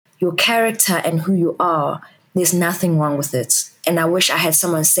your character and who you are, there's nothing wrong with it. And I wish I had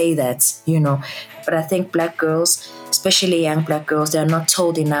someone say that, But I think Black girls, especially young Black girls, they're not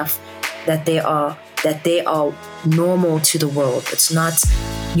told enough that they are normal to the world.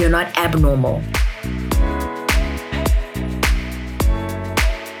 You're not abnormal.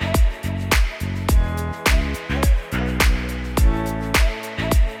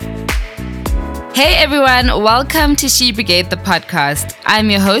 Hey everyone, welcome to She Brigade, the podcast. I'm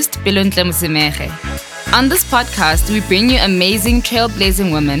your host, Bilontle Musimere. On this podcast, we bring you amazing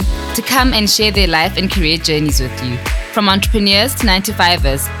trailblazing women to come and share their life and career journeys with you. From entrepreneurs to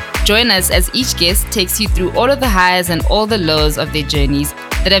 9-to-5ers, join us as each guest takes you through all of the highs and all the lows of their journeys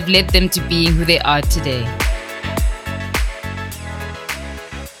that have led them to being who they are today.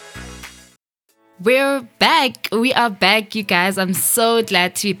 We're back. We are back, you guys. I'm so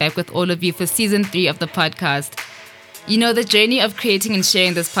glad to be back with all of you for season 3 of the podcast. The journey of creating and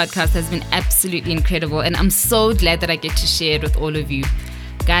sharing this podcast has been absolutely incredible, and I'm so glad that I get to share it with all of you.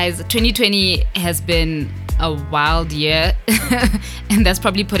 Guys, 2020 has been a wild year, and that's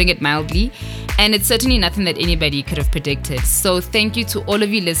probably putting it mildly, and it's certainly nothing that anybody could have predicted. So thank you to all of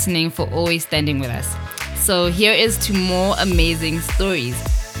you listening for always standing with us. So here is to more amazing stories.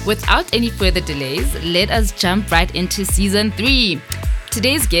 Without any further delays, let us jump right into season 3.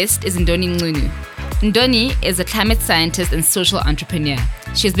 Today's guest is Ndoni Ncunu. Ndoni is a climate scientist and social entrepreneur.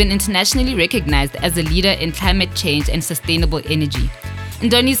 She has been internationally recognized as a leader in climate change and sustainable energy.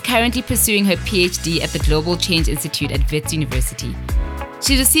 Ndoni is currently pursuing her PhD at the Global Change Institute at Wits University.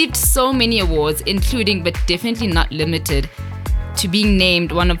 She received so many awards, including but definitely not limited to being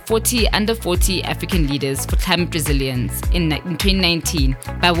named one of under 40 African leaders for climate resilience in 2019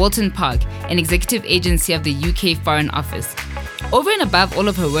 by Walton Park, an executive agency of the UK Foreign Office. Over and above all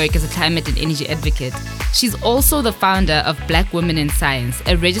of her work as a climate and energy advocate, she's also the founder of Black Women in Science,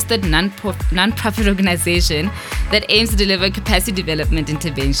 a registered non-profit organization that aims to deliver capacity development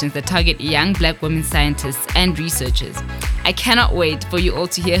interventions that target young Black women scientists and researchers. I cannot wait for you all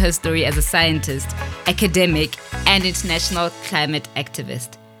to hear her story as a scientist, academic, and international climate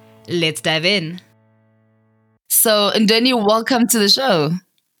activist. Let's dive in. So, Ndoni, welcome to the show.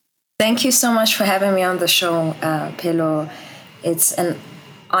 Thank you so much for having me on the show, Pelo. It's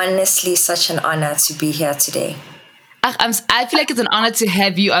honestly such an honor to be here today. I feel like it's an honor to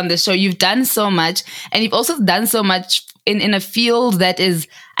have you on the show. You've done so much, and you've also done so much in a field that is,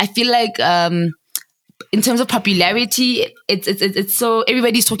 I feel like, in terms of popularity, it's so,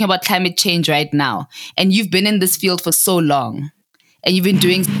 everybody's talking about climate change right now, and you've been in this field for so long, and you've been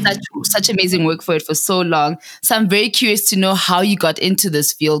doing such amazing work for it for so long. So I'm very curious to know how you got into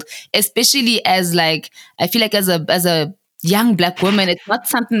this field, especially as I feel like as a young Black woman, it's not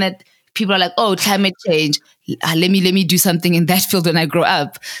something that people are like, oh, climate change, let me do something in that field when I grow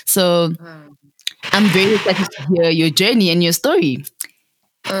up. So I'm very excited to hear your journey and your story.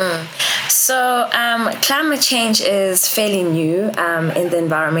 So climate change is fairly new in the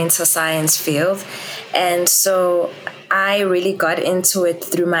environmental science field. And so I really got into it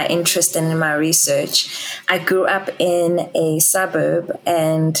through my interest and in my research. I grew up in a suburb,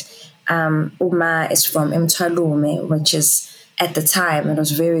 and Uma is from Mtwalume, which is, at the time, it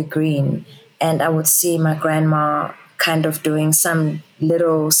was very green. And I would see my grandma kind of doing some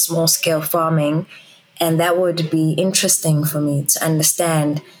little small scale farming. And that would be interesting for me to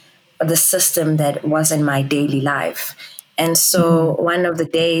understand the system that was in my daily life. And so one of the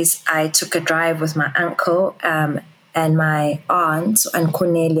days I took a drive with my uncle and my aunt, Aunt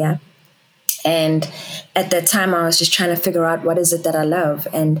Cornelia. And at that time, I was just trying to figure out what is it that I love.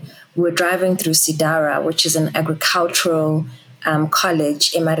 And we were driving through Sidara, which is an agricultural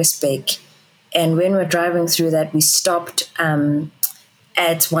college in Maritzburg. And when we were driving through that, we stopped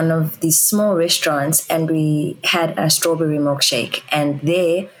at one of these small restaurants, and we had a strawberry milkshake. And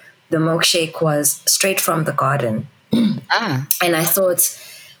there, the milkshake was straight from the garden. And I thought,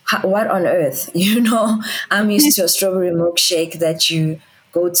 what on earth? I'm used to a strawberry milkshake that you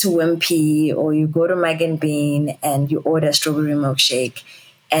go to Wimpy or you go to Mag and Bean and you order a strawberry milkshake.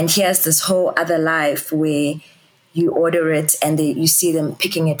 And here's this whole other life where you order it and you see them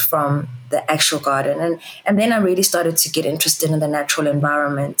picking it from the actual garden. And then I really started to get interested in the natural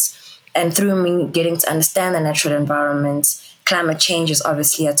environment. And through me getting to understand the natural environment, climate change is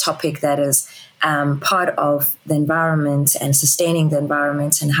obviously a topic that is part of the environment and sustaining the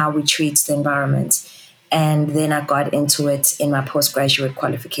environment and how we treat the environment. And then I got into it in my postgraduate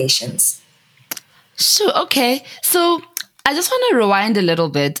qualifications. Sure. Okay. So I just want to rewind a little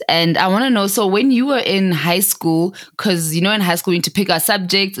bit, and I want to know, so when you were in high school, because, in high school, we need to pick our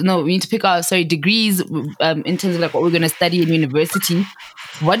subjects. No, we need to pick our, degrees in terms of what we're going to study in university.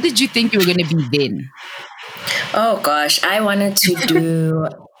 What did you think you were going to be then? Oh gosh, I went through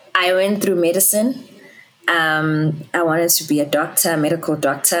medicine. I wanted to be a doctor, a medical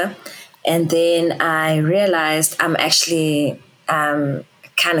doctor. And then I realized I'm actually kind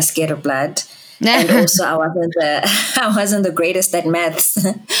of scared of blood. And also I wasn't the greatest at maths.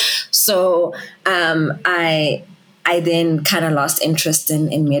 So I then kind of lost interest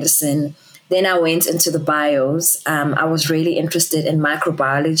in medicine. Then I went into the bios. I was really interested in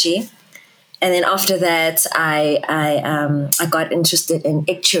microbiology. And then after that, I got interested in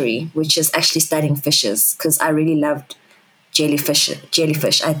ictuary, which is actually studying fishes, because I really loved jellyfish.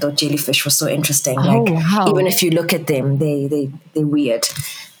 I thought jellyfish was so interesting. Oh, Like, wow. even if you look at them, they're weird.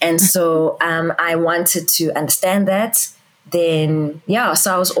 And so I wanted to understand that. Then yeah,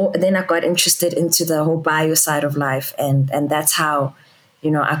 so then I got interested into the whole bio side of life, and that's how,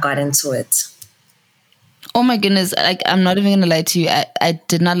 I got into it. Oh my goodness. Like, I'm not even going to lie to you. I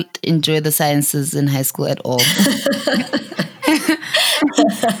did not enjoy the sciences in high school at all.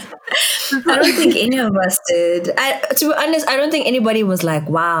 I don't think any of us did. To be honest, I don't think anybody was like,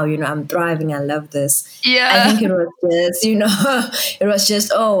 wow, I'm thriving. I love this. I Yeah. think it was just, it was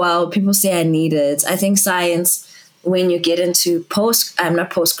just, oh, well, people say I need it. I think science, when you get into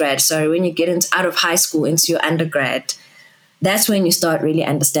not post-grad, sorry, when you get into out of high school into your undergrad, that's when you start really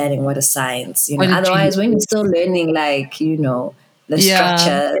understanding what is science. What did Otherwise, when you? you're still learning, like, the Yeah.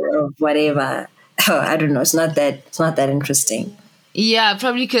 structure of whatever, I don't know. It's not that interesting. Yeah,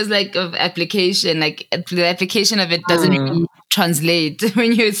 probably because like of application, like the application of it doesn't really translate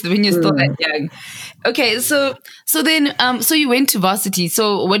when you're still that Mm. young. Okay, so then so you went to varsity.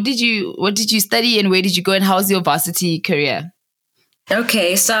 So what did you study and where did you go and how's your varsity career?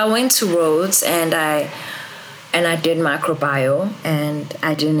 Okay, so I went to Rhodes and I did microbiome and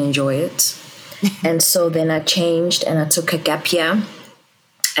I didn't enjoy it. And so then I changed and I took a gap year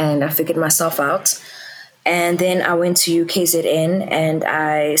and I figured myself out. And then I went to UKZN and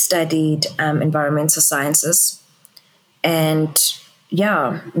I studied environmental sciences. And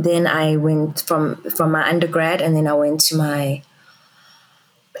yeah, then I went from my undergrad and then I went to my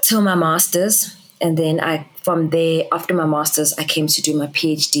master's. And then from there, after my master's, I came to do my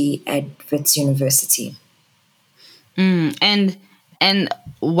PhD at Wits University. And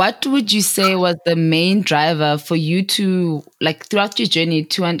what would you say was the main driver for you to like throughout your journey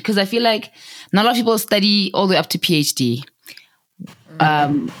to because I feel like not a lot of people study all the way up to PhD.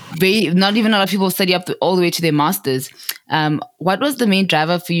 Not even a lot of people study all the way to their masters. What was the main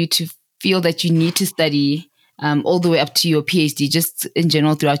driver for you to feel that you need to study all the way up to your PhD, just in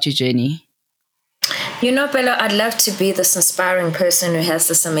general throughout your journey? Bella, I'd love to be this inspiring person who has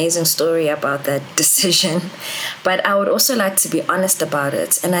this amazing story about that decision. But I would also like to be honest about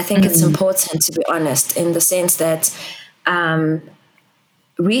it. And I think it's important to be honest in the sense that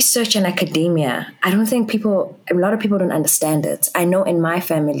research and academia, I don't think a lot of people don't understand it. I know in my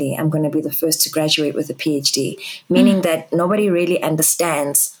family, I'm going to be the first to graduate with a PhD, meaning that nobody really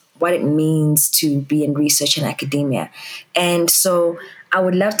understands what it means to be in research and academia. And so I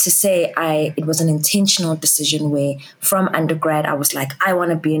would love to say it was an intentional decision where from undergrad, I was like, I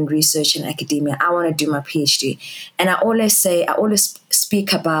want to be in research and academia. I want to do my PhD. And I always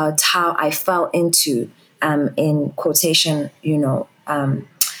speak about how I fell into, in quotation,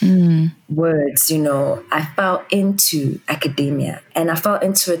 words, I fell into academia and I fell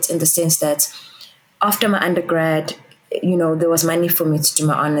into it in the sense that after my undergrad, there was money for me to do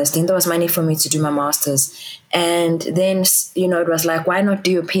my honors. Then there was money for me to do my master's. And then, it was like, why not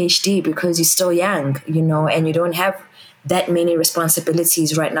do your PhD? Because you're still young, and you don't have that many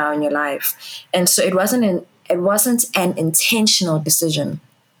responsibilities right now in your life. And so it wasn't an intentional decision.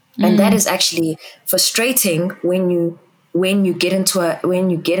 And that is actually frustrating when you get into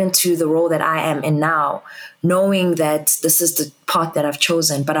the role that I am in now, knowing that this is the path that I've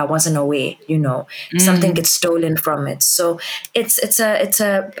chosen, but I wasn't aware, something gets stolen from it. So it's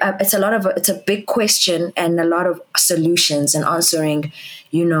a big question and a lot of solutions and answering,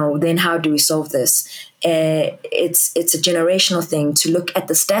 then how do we solve this? It's a generational thing to look at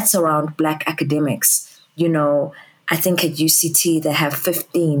the stats around Black academics, I think at UCT they have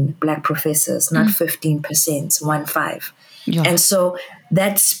 15 Black professors, not 15%, 1-5. Yeah. And so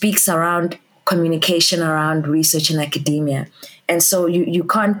that speaks around communication, around research and academia. And so you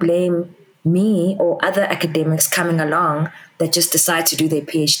can't blame me or other academics coming along that just decide to do their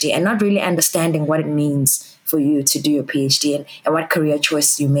PhD and not really understanding what it means for you to do your PhD and what career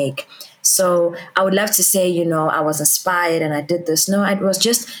choice you make. So I would love to say, I was inspired and I did this. No, it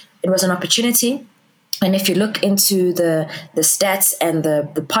was an opportunity. And if you look into the stats and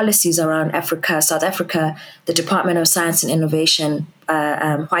the policies around Africa, South Africa, the Department of Science and Innovation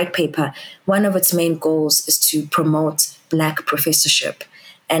white paper, one of its main goals is to promote Black professorship.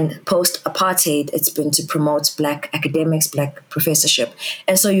 And post-apartheid, it's been to promote Black academics, Black professorship.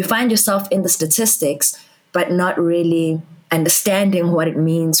 And so you find yourself in the statistics, but not really understanding what it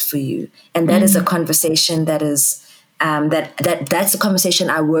means for you. And that is a conversation that is, that's a conversation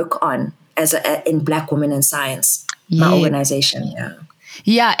I work on in Black Women in Science, my organization. Yeah.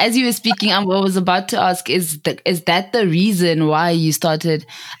 Yeah, as you were speaking, I was about to ask, is that the reason why you started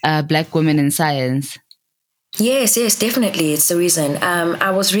Black Women in Science? Yes, definitely. It's the reason.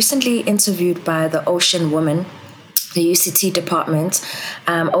 I was recently interviewed by the Ocean Woman, the UCT department.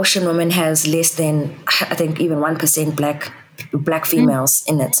 Ocean Woman has less than, I think, even 1% black females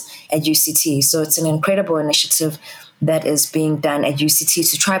in it at UCT. So it's an incredible initiative that is being done at UCT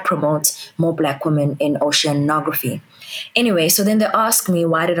to try promote more Black women in oceanography. Anyway, so then they asked me,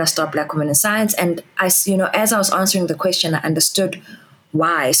 why did I start Black Women in Science? And as I was answering the question, I understood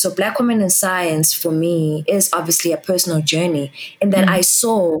why. So Black Women in Science for me is obviously a personal journey in that I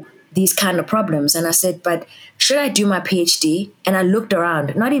saw these kind of problems and I said, but should I do my PhD? And I looked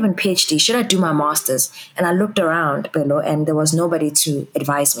around, not even PhD, should I do my master's? And I looked around, and there was nobody to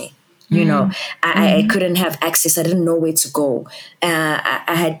advise me. I couldn't have access. I didn't know where to go.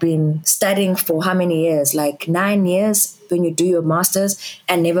 I had been studying for how many years? Like 9 years when you do your master's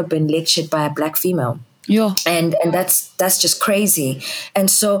and never been lectured by a Black female. Yeah. And that's just crazy. And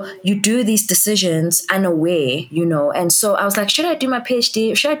so you do these decisions unaware, and so I was like, should I do my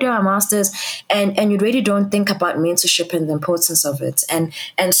PhD? Should I do my master's? And you really don't think about mentorship and the importance of it.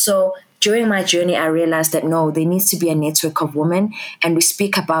 And so during my journey, I realized that no, there needs to be a network of women. And we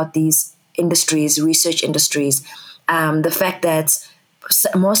speak about these industries, research industries, the fact that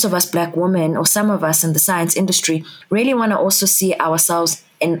most of us Black women, or some of us in the science industry, really want to also see ourselves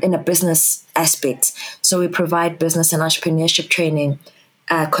in a business aspect. So we provide business and entrepreneurship training,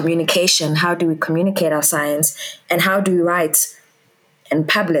 communication. How do we communicate our science, and how do we write and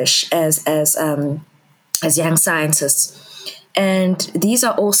publish as young scientists? And these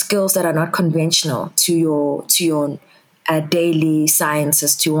are all skills that are not conventional to your daily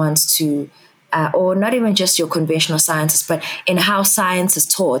sciences, to ones to or not even just your conventional sciences, but in how science is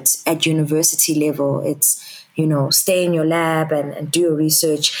taught at university level. It's, stay in your lab and do your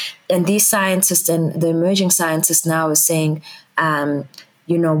research. And these scientists and the emerging scientists now are saying,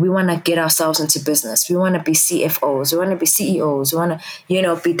 we want to get ourselves into business. We want to be CFOs. We want to be CEOs. We want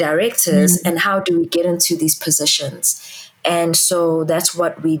to, be directors. And how do we get into these positions? And so that's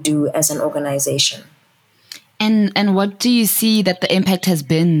what we do as an organization. And what do you see that the impact has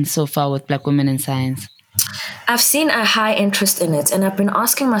been so far with Black Women in Science? I've seen a high interest in it, and I've been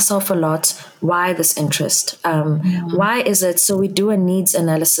asking myself a lot, why this interest? Why is it? So we do a needs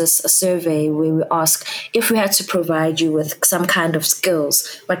analysis, a survey where we ask, if we had to provide you with some kind of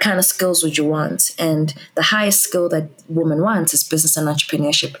skills, what kind of skills would you want? And the highest skill that women want is business and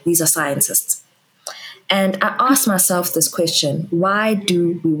entrepreneurship. These are scientists. And I asked myself this question, why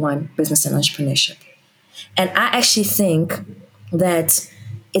do we want business and entrepreneurship? And I actually think that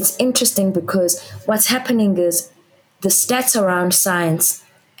it's interesting because what's happening is the stats around science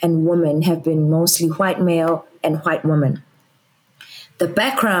and women have been mostly white male and white women. The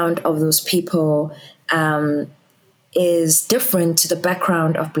background of those people is different to the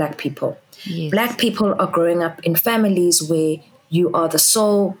background of Black people. Yes. Black people are growing up in families where you are the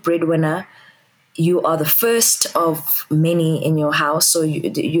sole breadwinner. You are the first of many in your house. So,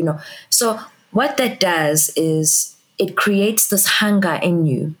 so what that does is it creates this hunger in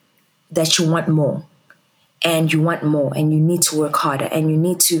you that you want more, and you want more, and you need to work harder, and you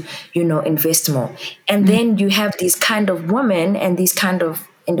need to, invest more. And then you have these kind of women and these kind of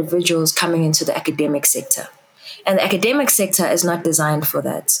individuals coming into the academic sector. And the academic sector is not designed for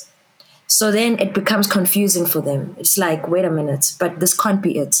that. So then it becomes confusing for them. It's like, wait a minute, but this can't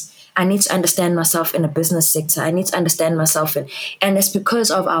be it. I need to understand myself in a business sector. I need to understand myself and it's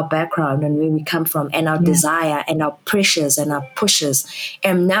because of our background and where we come from and our desire and our pressures and our pushes.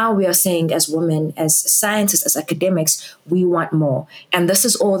 And now we are saying as women, as scientists, as academics, we want more. And this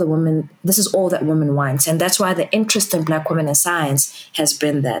is all that women want. And that's why the interest in Black women in science has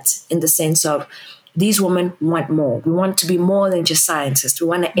been that, in the sense of these women want more. We want to be more than just scientists. We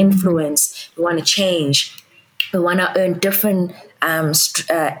want to influence. We want to change. We want to earn different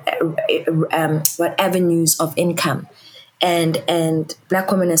avenues of income. And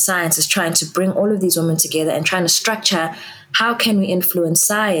Black Women in Science is trying to bring all of these women together and trying to structure how can we influence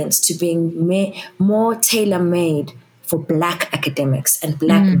science to being more tailor-made for Black academics and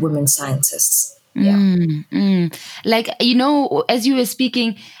Black women scientists. Yeah. Like, as you were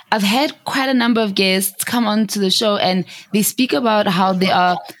speaking, I've had quite a number of guests come onto the show and they speak about how they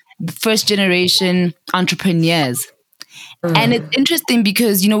are first generation entrepreneurs. And it's interesting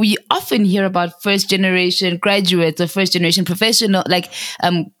because, we often hear about first generation graduates or first generation professional, like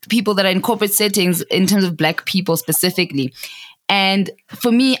people that are in corporate settings in terms of Black people specifically. And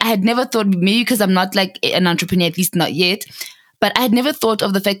for me, I had never thought, maybe because I'm not like an entrepreneur, at least not yet, but I had never thought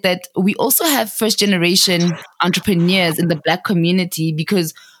of the fact that we also have first generation entrepreneurs in the Black community,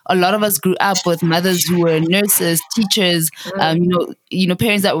 because a lot of us grew up with mothers who were nurses, teachers,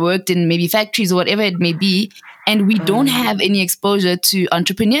 parents that worked in maybe factories or whatever it may be. And we don't have any exposure to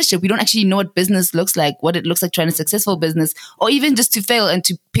entrepreneurship. We don't actually know what business looks like, what it looks like to run a successful business, or even just to fail and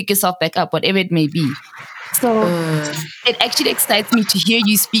to pick yourself back up, whatever it may be. So it actually excites me to hear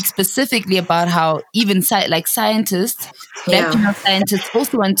you speak specifically about how even like scientists, Black Yeah. female scientists,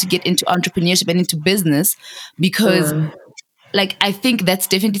 also want to get into entrepreneurship and into business, because like, I think that's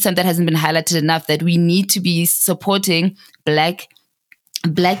definitely something that hasn't been highlighted enough, that we need to be supporting Black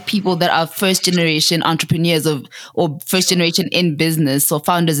people that are first generation entrepreneurs or first generation in business, or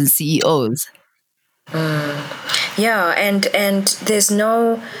founders and CEOs. Yeah, and there's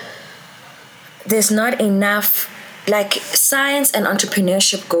not enough, like, science and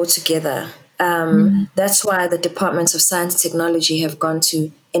entrepreneurship go together. That's why the departments of science and technology have gone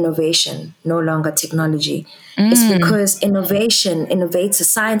to innovation, no longer technology. It's because innovators,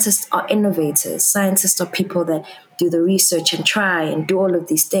 scientists are innovators. Scientists are people that do the research and try and do all of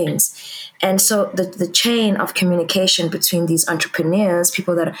these things. And so the chain of communication between these entrepreneurs,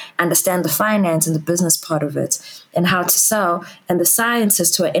 people that understand the finance and the business part of it and how to sell, and the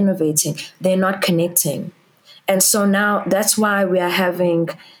scientists who are innovating, they're not connecting. And so now that's why we are having,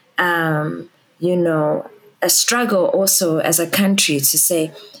 a struggle also as a country to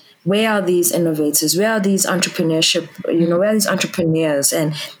say, where are these innovators? Where are these entrepreneurship? Where are these entrepreneurs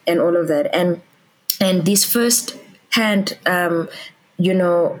and all of that? And these first hand,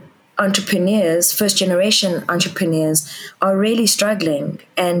 entrepreneurs, first generation entrepreneurs, are really struggling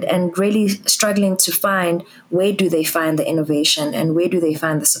and really struggling to find, where do they find the innovation and where do they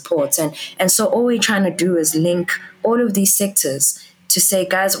find the support. And so all we're trying to do is link all of these sectors to say,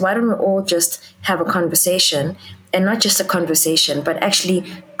 guys, why don't we all just have a conversation, and not just a conversation, but actually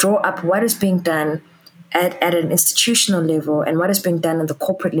draw up what is being done at an institutional level and what is being done at the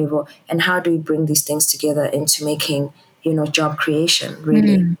corporate level, and how do we bring these things together into making, job creation,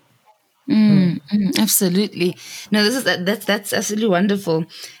 really. Absolutely. No, that's absolutely wonderful.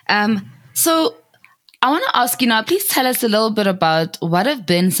 So I want to ask you now, please tell us a little bit about what have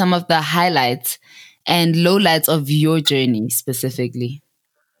been some of the highlights and lowlights of your journey specifically.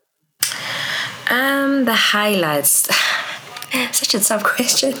 The highlights. Such a tough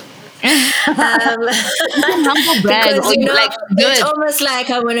question. Humble brag, Because or you like it's good. almost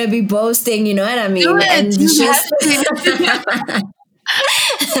like I want to be boasting, you know what I mean? Do And it. it's You just have to.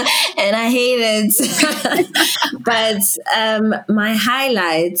 and I hate it. But my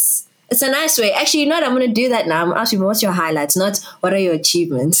highlights, it's a nice way. Actually, you know what? I'm going to do that now. I'm going to ask you, what's your highlights? Not what are your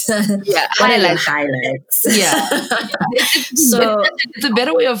achievements? Yeah, What are your highlights. highlights? Yeah. So It's a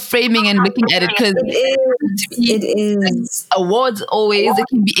better way of framing and looking at it, because it is. awards always, it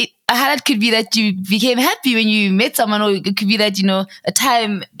can be a highlight could be that you became happy when you met someone, or it could be that a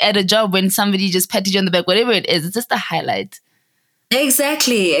time at a job when somebody just patted you on the back, whatever it is, it's just a highlight.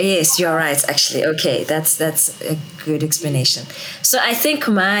 Exactly. Yes, you're right. Actually, okay, that's a good explanation. So I think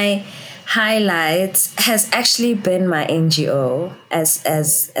my highlight has actually been my NGO, as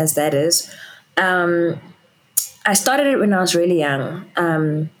that is. I started it when I was really young.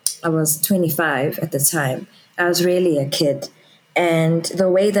 I was 25 at the time. I was really a kid. And the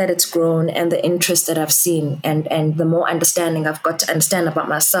way that it's grown and the interest that I've seen and the more understanding I've got to understand about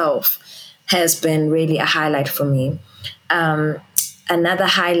myself has been really a highlight for me. Another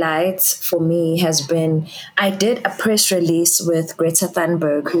highlight for me has been, I did a press release with Greta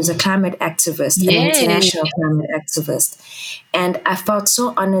Thunberg, who's a climate activist, an Yeah. international climate activist. And I felt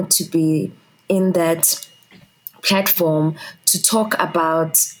so honored to be in that platform to talk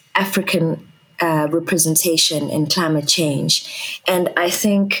about African representation in climate change. And I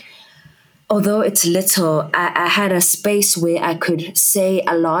think, although it's little, I had a space where I could say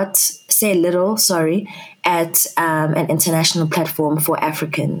little, at an international platform for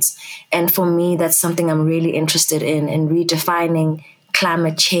Africans. And for me, that's something I'm really interested in redefining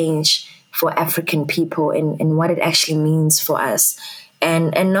climate change for African people and what it actually means for us.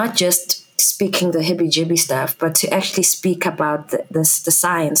 And not just speaking the hibby-jibby stuff, but to actually speak about the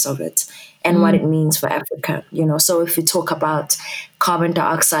science of it and what it means for Africa. So if we talk about carbon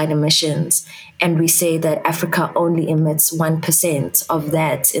dioxide emissions and we say that Africa only emits 1% of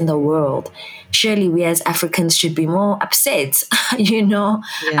that in the world, surely we as Africans should be more upset,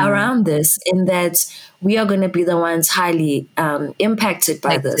 around this, in that we are going to be the ones highly impacted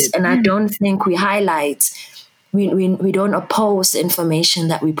by this. And I don't think we highlight, we don't oppose the information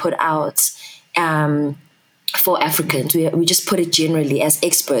that we put out for Africans. We just put it generally as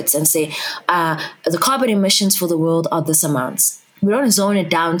experts and say the carbon emissions for the world are this amounts. We don't zone it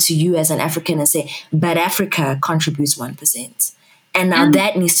down to you as an African and say, but Africa contributes 1%. And now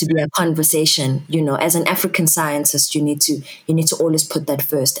that needs to be a conversation. As an African scientist, you need to always put that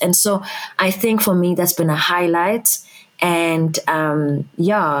first. And so I think for me that's been a highlight. And that's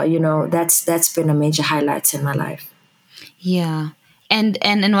been a major highlight in my life. Yeah. And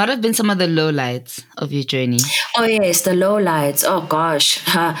what have been some of the lowlights of your journey? Oh yes, the lowlights. Oh gosh,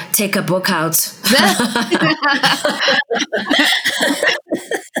 take a book out.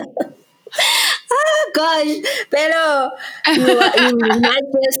 Oh gosh, pero you might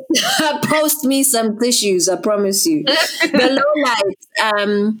just post me some tissues. I promise you. The lowlights.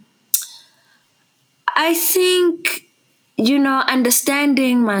 I think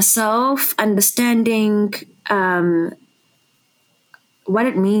understanding myself, understanding what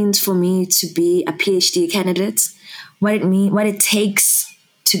it means for me to be a PhD candidate, what it takes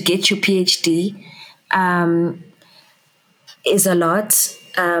to get your PhD, is a lot.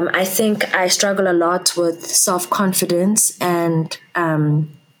 I think I struggle a lot with self-confidence, and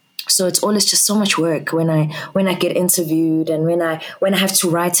so it's always just so much work when I get interviewed, and when I have to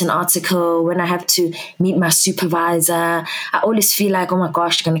write an article, when I have to meet my supervisor. I always feel like, oh my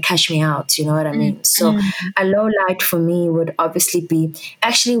gosh, they're going to cash me out. You know what I mean? So a low light for me would obviously be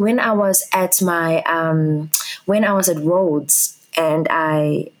actually when I was at Rhodes, and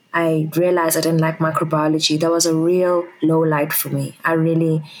I realized I didn't like microbiology. That was a real low light for me. I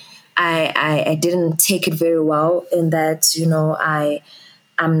didn't take it very well, in that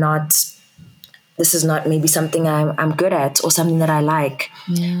this is not maybe something I'm good at or something that I like.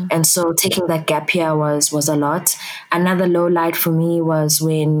 Yeah. And so taking that gap year was a lot. Another low light for me was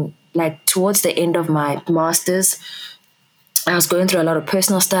when, like, towards the end of my master's, I was going through a lot of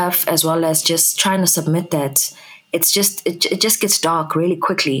personal stuff, as well as just trying to submit that. It just gets dark really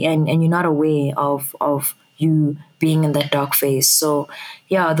quickly, and you're not aware of you being in that dark phase. So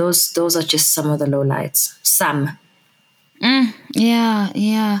yeah, those are just some of the low lights. Some.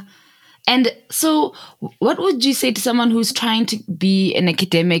 Yeah. And so what would you say to someone who's trying to be an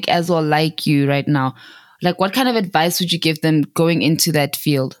academic as well, like you right now? Like, what kind of advice would you give them going into that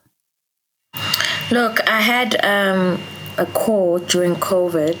field? Look, I had a call during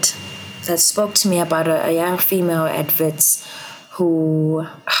COVID that spoke to me about a young female at Wits who,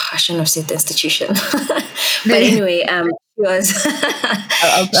 I shouldn't have said the institution. But anyway, she was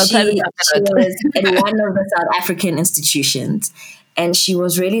she was at one of the South African institutions, and she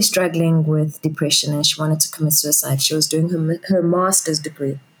was really struggling with depression, and she wanted to commit suicide. She was doing her master's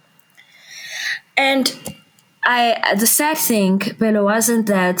degree. And the sad thing, Bella, wasn't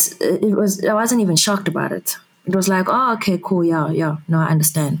that I wasn't even shocked about it. It was like, oh, okay, cool, yeah, no, I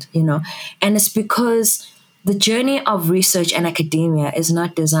understand, And it's because the journey of research and academia is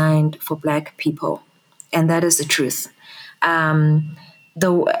not designed for Black people, and that is the truth. You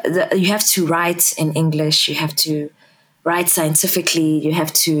have to write in English, you have to write scientifically, you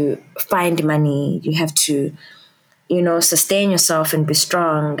have to find money, you have to, sustain yourself and be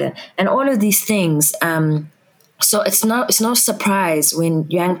strong, and all of these things. So it's no surprise when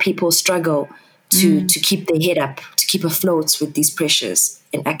young people struggle to keep their head up, to keep afloat with these pressures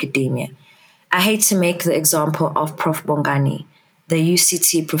in academia. I hate to make the example of Prof. Bongani, the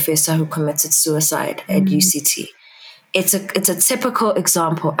UCT professor who committed suicide at UCT. It's a typical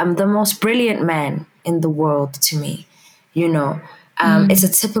example. I'm the most brilliant man in the world to me, It's a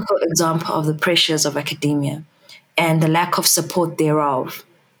typical example of the pressures of academia and the lack of support thereof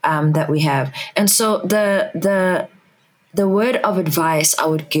that we have. And so the word of advice I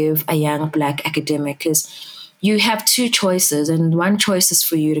would give a young Black academic is, you have two choices, and one choice is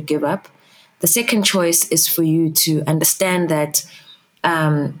for you to give up. The second choice is for you to understand that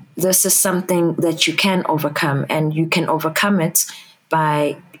this is something that you can overcome, and you can overcome it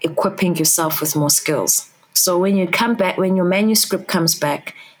by equipping yourself with more skills. So when you come back, when your manuscript comes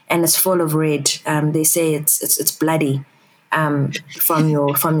back and it's full of red, they say it's bloody from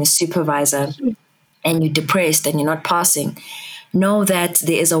your supervisor, and you're depressed and you're not passing, know that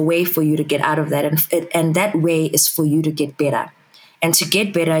there is a way for you to get out of that, and that way is for you to get better. And to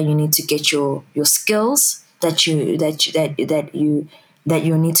get better, you need to get your skills that you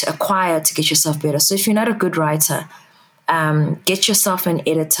need to acquire to get yourself better. So if you're not a good writer, get yourself an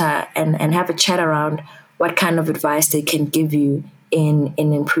editor and have a chat around what kind of advice they can give you in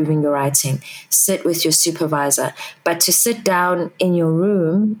improving your writing. Sit with your supervisor. But to sit down in your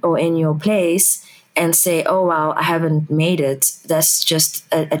room or in your place and say, oh, wow, I haven't made it, that's just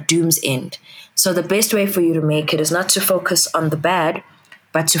a doom's end. So the best way for you to make it is not to focus on the bad,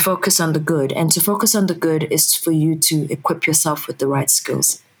 but to focus on the good. And to focus on the good is for you to equip yourself with the right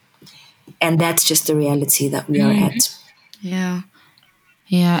skills. And that's just the reality that we are at. Yeah.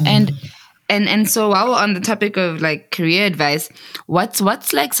 Yeah. And so while we're on the topic of like career advice, what's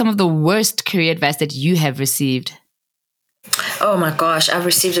like some of the worst career advice that you have received? Oh my gosh, I've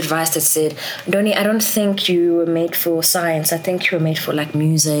received advice that said, Doni, I don't think you were made for science. I think you were made for like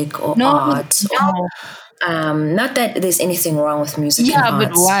music or art. No. Not that there's anything wrong with music and arts.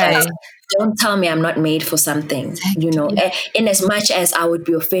 But why? But don't tell me I'm not made for something, you know. In as much as I would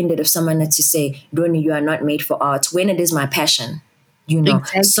be offended if someone had to say, Doni, you are not made for art, when it is my passion, you know.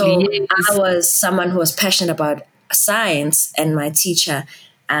 Exactly, so yes. I was someone who was passionate about science, and my teacher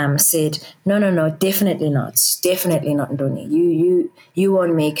said, no, definitely not, Doni. You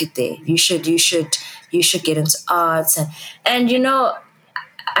won't make it there. You should get into arts, and you know,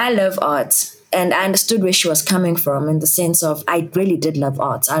 I love art. And I understood where she was coming from in the sense of I really did love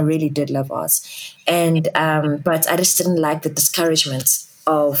arts. And but I just didn't like the discouragement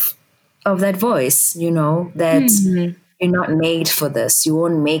of that voice, you know, that you're not made for this. You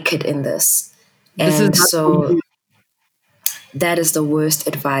won't make it in this. And so that is the worst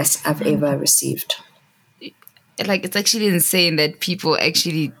advice I've ever received. Like, it's actually insane that people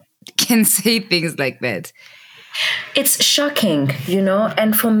actually can say things like that. It's shocking, you know,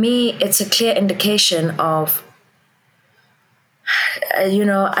 and for me, it's a clear indication of, you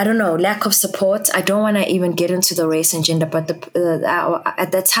know, I don't know, lack of support. I don't want to even get into the race and gender, but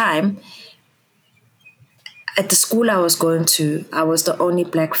at that time, at the school I was going to, I was the only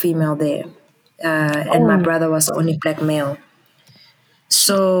Black female there, and my brother was the only Black male.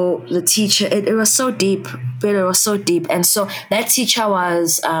 So the teacher, it was so deep, but it was so deep. And so that teacher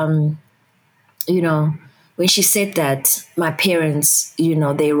was, you know, when she said that, my parents, you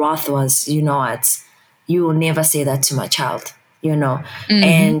know, their wrath was, you know what, you will never say that to my child, you know.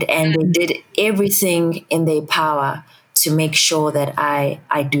 And they did everything in their power to make sure that I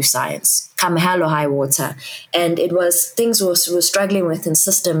do science, come hell or high water. And it was things we were struggling with in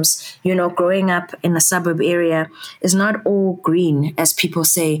systems. You know, growing up in a suburb area is not all green, as people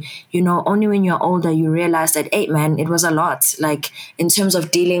say. You know, only when you're older you realize that, hey man, it was a lot. Like in terms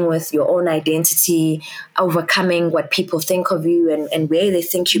of dealing with your own identity, overcoming what people think of you and where they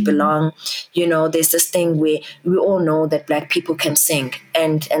think you belong. You know, there's this thing where we all know that Black people can sing.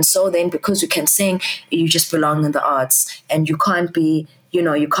 And so then because you can sing, you just belong in the arts. And you can't be, you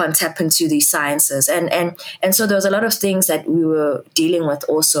know, you can't tap into these sciences. And so there was a lot of things that we were dealing with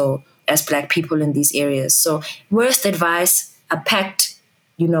also as Black people in these areas. So worst advice, packed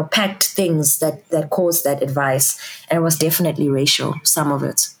things that caused that advice. And it was definitely racial, some of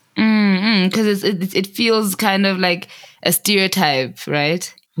it. Because it feels kind of like a stereotype,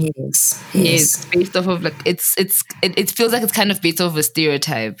 right? Yes. Based off of like it feels like it's kind of based off a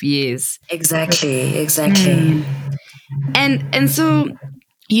stereotype. Yes. Exactly. And so,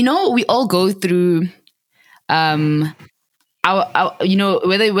 you know, we all go through our you know,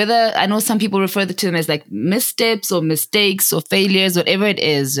 whether I know some people refer to them as like missteps or mistakes or failures, whatever it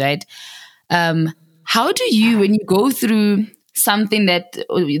is, right? How do you, when you go through something that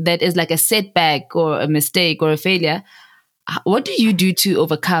is like a setback or a mistake or a failure, what do you do to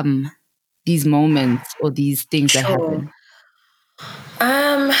overcome these moments or these things that happen?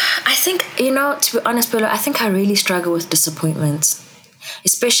 I think, you know, to be honest, Bella, I think I really struggle with disappointment,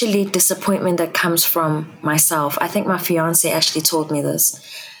 especially disappointment that comes from myself. I think my fiance actually told me this.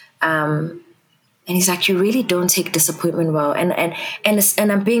 And he's like, you really don't take disappointment well. And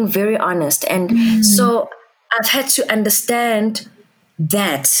I'm being very honest. And so I've had to understand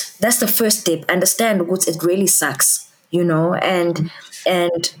that. That's the first step. Understand what it really sucks, you know, and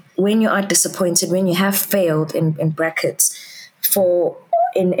when you are disappointed, when you have failed in brackets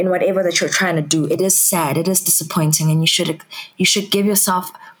in whatever that you're trying to do, it is sad, it is disappointing, and you should give yourself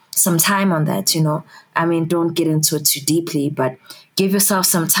some time on that, you know. I mean, don't get into it too deeply, but give yourself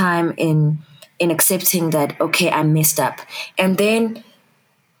some time in accepting that, okay, I messed up. And then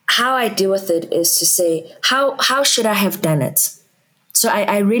how I deal with it is to say, how should I have done it? So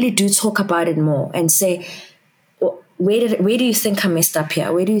I really do talk about it more and say, where do you think I messed up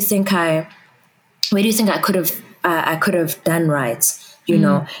here? Where do you think I could have I could have done right, you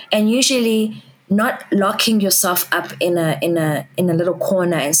know. And usually not locking yourself up in a little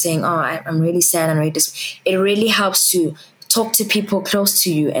corner and saying, oh, I'm really sad and really it really helps to talk to people close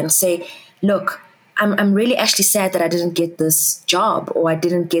to you and say, look, I'm really actually sad that I didn't get this job or I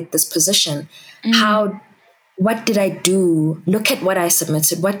didn't get this position. What did I do? Look at what I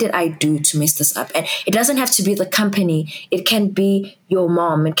submitted. What did I do to mess this up? And it doesn't have to be the company. It can be your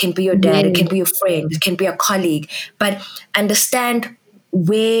mom. It can be your dad. It can be your friend. It can be a colleague. But understand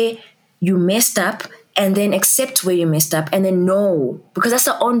where you messed up and then accept where you messed up and then know, because that's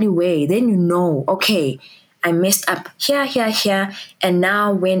the only way. Then you know, okay, I messed up here, here, here. And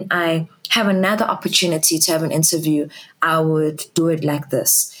now when I have another opportunity to have an interview, I would do it like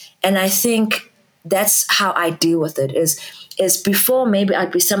this. And I think that's how I deal with it is before maybe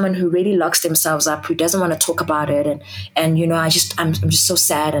I'd be someone who really locks themselves up, who doesn't want to talk about it and you know, I'm just so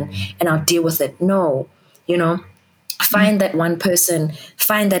sad and I'll deal with it. No, you know, find that one person,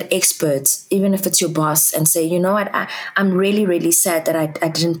 find that expert, even if it's your boss, and say, you know what, I'm really, really sad that I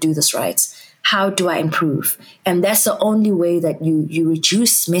didn't do this right. How do I improve? And that's the only way that you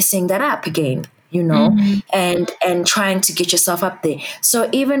reduce messing that up again, you know, and trying to get yourself up there. So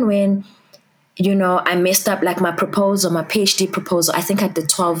even when, you know, I messed up like my proposal, my PhD proposal. I think I did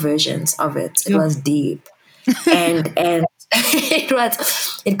 12 versions of it. It was deep. And it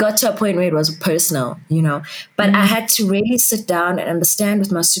got to a point where it was personal, you know. But I had to really sit down and understand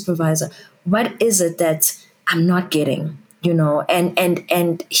with my supervisor, what is it that I'm not getting, you know?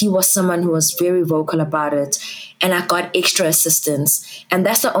 And he was someone who was very vocal about it. And I got extra assistance. And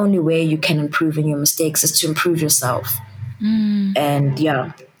that's the only way you can improve in your mistakes, is to improve yourself. And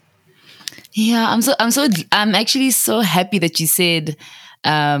yeah. Yeah, I'm actually so happy that you said,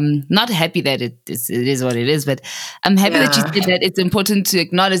 not happy that it is what it is, but I'm happy that you said that it's important to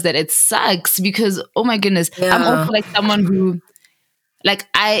acknowledge that it sucks, because, oh my goodness, I'm also like someone who, like,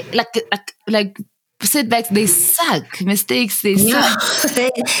 setbacks, they suck. Mistakes, they suck.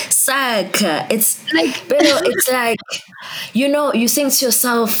 They suck. It's like, it's like, you know, you think to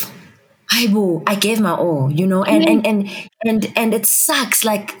yourself, I gave my all, you know, and it sucks.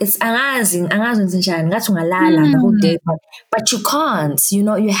 Like, it's angazing the whole day, but you can't, you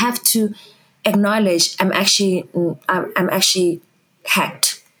know. You have to acknowledge, I'm actually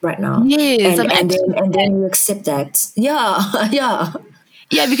hacked right now. Yes, and then you accept that. Yeah,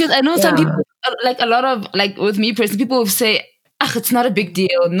 because I know some people, like a lot of, like with me personally, people will say, it's not a big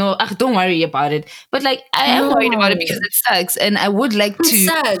deal. No, don't worry about it. But like, I am worried about it because it sucks. And I would like to. It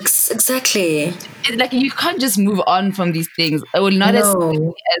sucks, exactly. Like, you can't just move on from these things. It will not as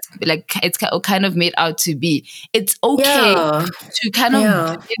like it's kind of made out to be. It's okay to kind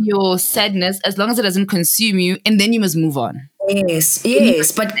of in your sadness, as long as it doesn't consume you, and then you must move on.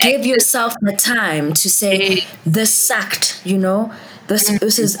 Yes, but give yourself the time to say, this sucked, you know?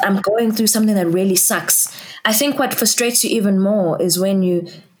 This is, I'm going through something that really sucks. I think what frustrates you even more is when you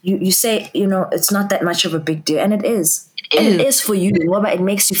say, you know, it's not that much of a big deal. And it is. It is for you, but it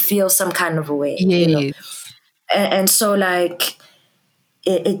makes you feel some kind of a way. Yes. You know? And so, like,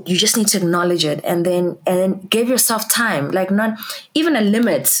 you just need to acknowledge it and then give yourself time, like, not even a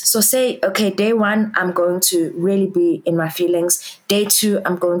limit. So say, okay, day 1, I'm going to really be in my feelings. Day 2,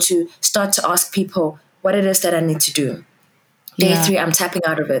 I'm going to start to ask people what it is that I need to do. Day 3, I'm tapping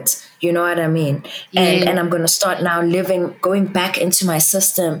out of it. You know what I mean? And I'm going to start now going back into my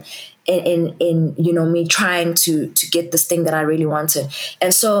system in you know, me trying to get this thing that I really wanted.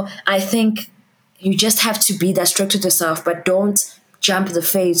 And so I think you just have to be that strict with yourself, but don't jump the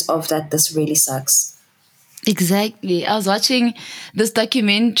phase of that this really sucks. Exactly. I was watching this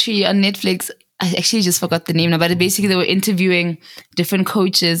documentary on Netflix. I actually just forgot the name now, but basically they were interviewing different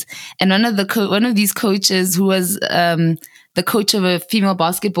coaches, and one of these coaches, who was the coach of a female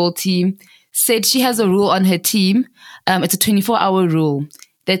basketball team, said she has a rule on her team. It's a 24-hour rule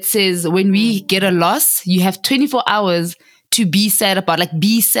that says when we get a loss, you have 24 hours to be sad about. Like,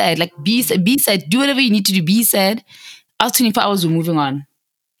 be sad, be sad. Do whatever you need to do. Be sad. After 24 hours, we're moving on.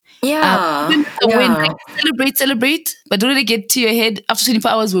 Win, like, celebrate. But don't let it get to your head. After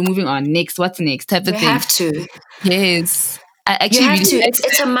 24 hours, we're moving on. Next, what's next? Type of thing. You have to. Yes. You have to.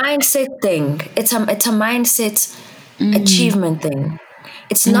 It's a mindset thing. It's a mindset achievement thing.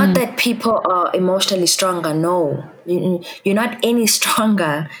 It's not that people are emotionally stronger. No, you're not any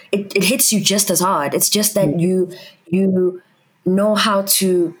stronger. It hits you just as hard. It's just that you know how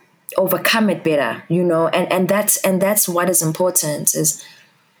to overcome it better. You know, and that's what is important. Is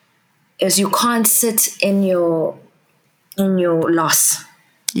you can't sit in your loss.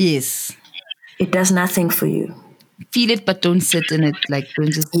 Yes. It does nothing for you. feel it, but don't sit in it. Like,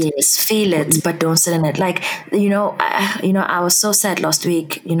 don't just. Yes, feel it, but don't sit in it. Like, I was so sad last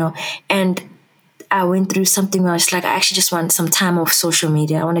week, and I went through something where I was like, I actually just want some time off social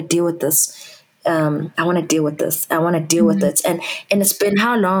media. I want to deal with this. I want to deal with this. I want to deal with it. And it's been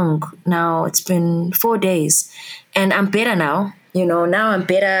how long now? It's been 4 days, and I'm better now. Now I'm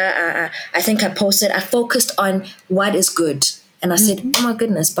better. I think I focused on what is good, and I said, oh my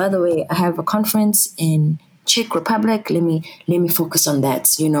goodness, by the way, I have a conference in Czech Republic. Let me focus on that.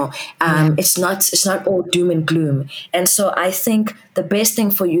 It's not all doom and gloom. And so I think the best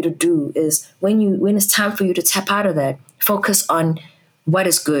thing for you to do is when it's time for you to tap out of that, focus on what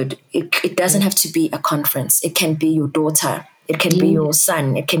is good. It doesn't have to be a conference. It can be your daughter. It can be your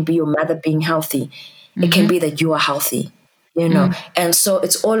son. It can be your mother being healthy. It can be that you are healthy. And so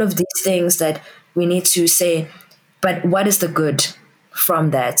it's all of these things that we need to say, but what is the good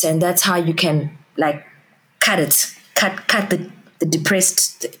from that? And that's how you can cut the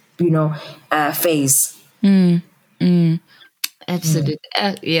depressed, phase. Absolutely.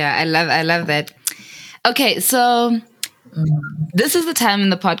 Yeah, I love that. Okay, so this is the time in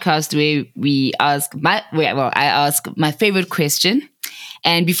the podcast where I ask my favorite question.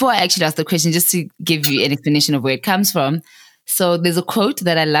 And before I actually ask the question, just to give you an explanation of where it comes from. So there's a quote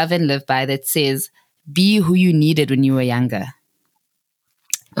that I love and live by that says, "Be who you needed when you were younger."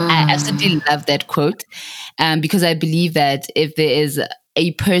 I absolutely love that quote because I believe that if there is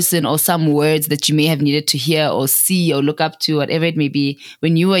a person or some words that you may have needed to hear or see or look up to, whatever it may be,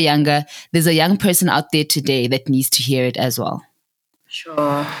 when you were younger, there's a young person out there today that needs to hear it as well.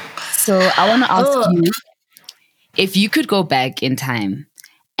 Sure. So I want to ask you, if you could go back in time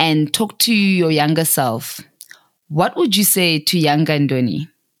and talk to your younger self, what would you say to younger Ndoni?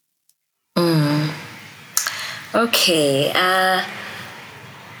 Okay.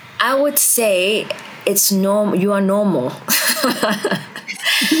 I would say it's normal. You are normal.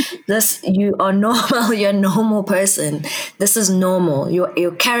 You are normal. You're a normal person. This is normal.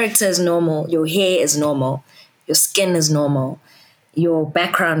 Your character is normal. Your hair is normal. Your skin is normal. Your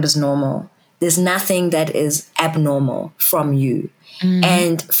background is normal. There's nothing that is abnormal from you.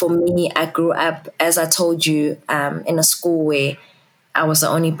 And for me, I grew up, as I told you, in a school where I was the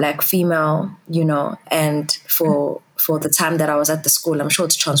only Black female, and for the time that I was at the school, I'm sure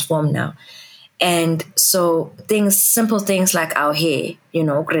it's transformed now. And so simple things like our hair,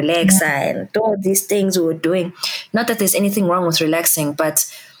 relax and all these things we were doing. Not that there's anything wrong with relaxing,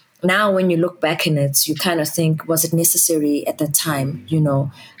 but now when you look back in it, you kind of think, was it necessary at the time,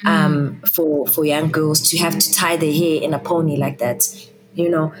 for young girls to have to tie their hair in a pony like that,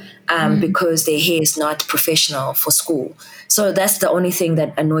 because their hair is not professional for school. So that's the only thing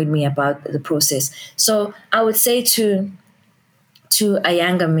that annoyed me about the process. So I would say to a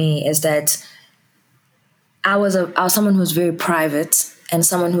younger me is that I was someone who was very private and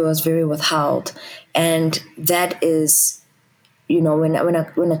someone who was very withheld. And that is, when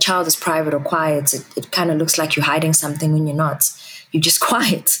a child is private or quiet, it kind of looks like you're hiding something when you're not. You're just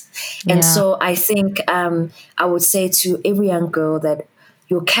quiet. And so I think I would say to every young girl that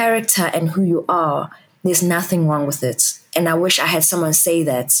your character and who you are, there's nothing wrong with it. And I wish I had someone say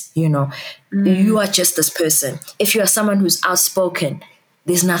that, you are just this person. If you are someone who's outspoken,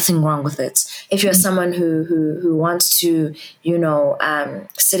 there's nothing wrong with it. If you're someone who wants to,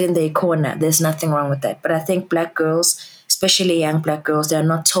 sit in their corner, there's nothing wrong with that. But I think Black girls, especially young Black girls, they're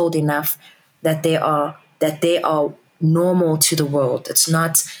not told enough that they are normal to the world.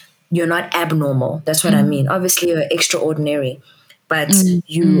 You're not abnormal. That's what I mean. Obviously, you're extraordinary, but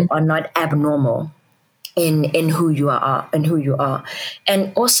you are not abnormal in who you are.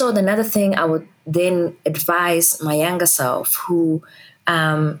 And also, another thing I would then advise my younger self, who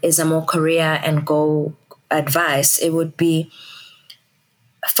is a more career and goal advice, it would be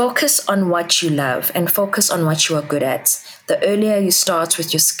focus on what you love and focus on what you are good at. The earlier you start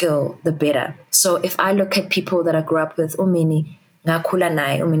with your skill, the better. So if I look at people that I grew up with, Umini,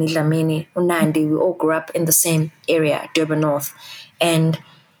 Ngakulanai, Umini Dlamini, Unandi, we all grew up in the same area, Durban North. And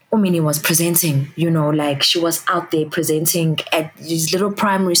Umini was presenting, she was out there presenting at these little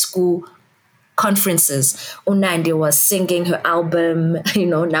primary school conferences. Unandi was singing her album,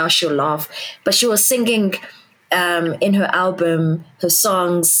 now she'll laugh, but she was singing in her album, her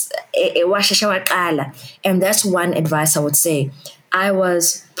songs, and that's one advice I would say. I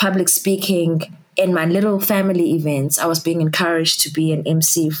was public speaking in my little family events. I was being encouraged to be an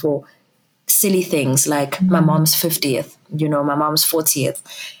MC for silly things like my mom's 50th, my mom's 40th.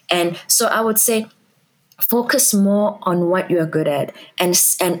 And so I would say, focus more on what you're good at,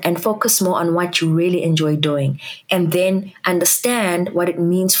 and focus more on what you really enjoy doing, and then understand what it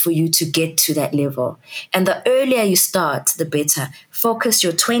means for you to get to that level. And the earlier you start, the better. Focus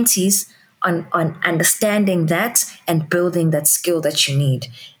your 20s on understanding that and building that skill that you need,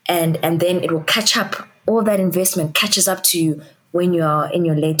 and then it will catch up. All that investment catches up to you when you're in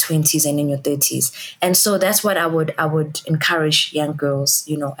your late 20s and in your 30s. And so that's what I would encourage young girls,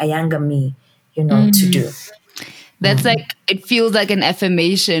 a younger me, to do. That's like, it feels like an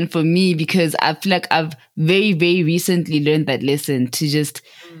affirmation for me, because I feel like I've very, very recently learned that lesson to just,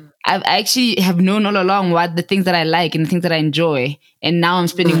 I've actually have known all along what the things that I like and the things that I enjoy. And now I'm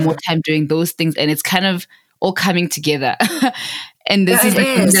spending more time doing those things, and it's kind of all coming together. And this is the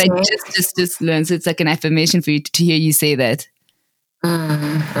thing that I just learned. So it's like an affirmation for you to hear you say that.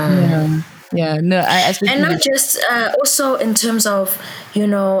 Yeah. No, I and not just also in terms of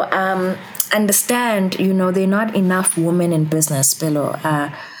understand, there are not enough women in business, Bello.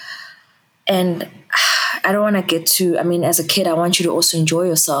 And I don't want to get too, as a kid, I want you to also enjoy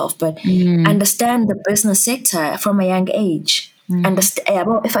yourself, but understand the business sector from a young age.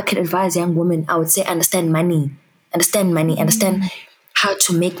 If I could advise young women, I would say understand money, understand how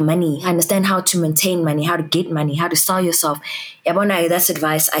to make money, understand how to maintain money, how to get money, how to sell yourself. That's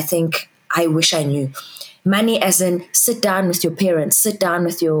advice I think I wish I knew. Money as in sit down with your parents, sit down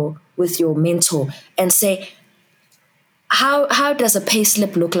with your mentor and say, how does a pay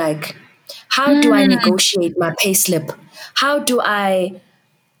slip look like? How do I negotiate my pay slip? How do I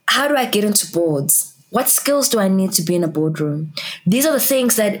get into boards? What skills do I need to be in a boardroom? These are the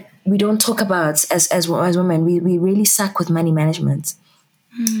things that we don't talk about as women. We really suck with money management.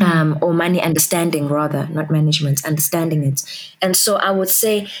 Or money understanding, rather, not management, understanding it. And so I would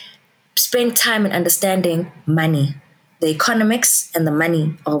say spend time in understanding money, the economics and the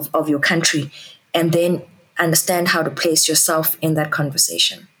money of your country, and then understand how to place yourself in that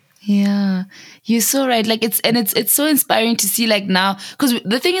conversation. Yeah, you're so right. Like it's so inspiring to see, like, now, because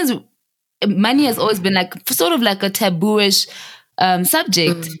the thing is, money has always been like sort of like a tabooish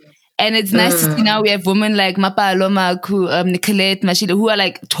subject. And it's nice to see now we have women like Mapa Aloma, Nicolette, Mashida, who are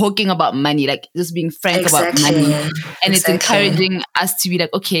like talking about money, like just being frank about money. And it's encouraging us to be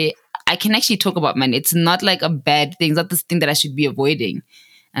like, okay, I can actually talk about money. It's not like a bad thing. It's not this thing that I should be avoiding.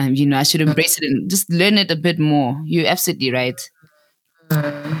 I should embrace it and just learn it a bit more. You're absolutely right.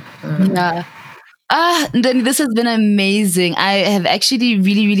 Yeah. Then this has been amazing. I have actually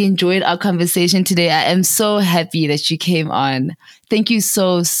really, really enjoyed our conversation today. I am so happy that you came on. Thank you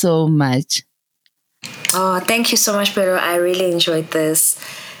so, so much. Oh, thank you so much, Pedro. I really enjoyed this.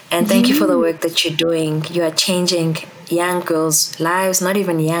 And thank you for the work that you're doing. You are changing young girls' lives, not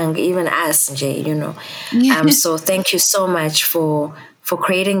even young, even us, Jay, So thank you so much for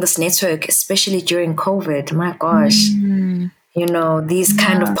creating this network, especially during COVID. My gosh. These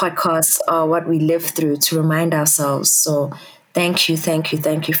kind of podcasts are what we live through to remind ourselves. So thank you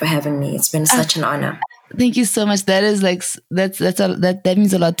for having me. It's been such an honor. Thank you so much. That is like that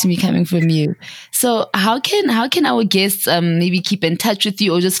means a lot to me coming from you. So how can our guests maybe keep in touch with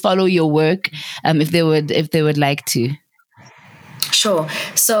you or just follow your work if they would like to? Sure.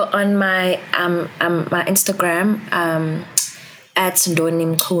 So on my my Instagram at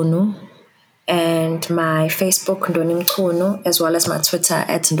Ndonim Khunu, and my Facebook Ndonim Khunu, as well as my Twitter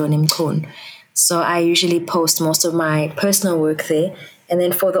at Ndonim Khunu. So I usually post most of my personal work there. And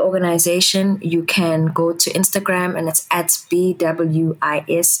then for the organization, you can go to Instagram and it's at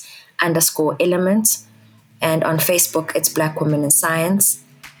BWIS_element. And on Facebook, it's Black Women in Science.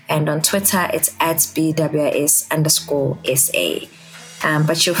 And on Twitter, it's at BWIS_SA.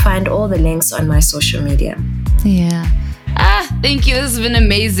 But you'll find all the links on my social media. Yeah. Thank you. This has been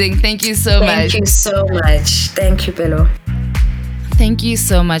amazing. Thank you so much. Thank you so much. Thank you, Bello. Thank you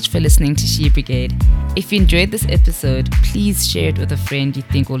so much for listening to She Brigade. If you enjoyed this episode, please share it with a friend you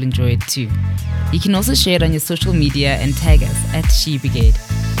think will enjoy it too. You can also share it on your social media and tag us at She Brigade.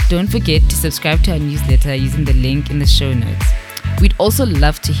 Don't forget to subscribe to our newsletter using the link in the show notes. We'd also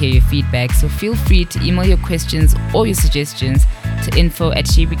love to hear your feedback, so feel free to email your questions or your suggestions to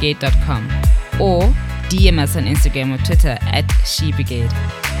info@shebrigade.com or DM us on Instagram or Twitter at She Brigade.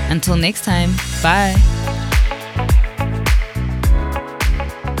 Until next time, bye.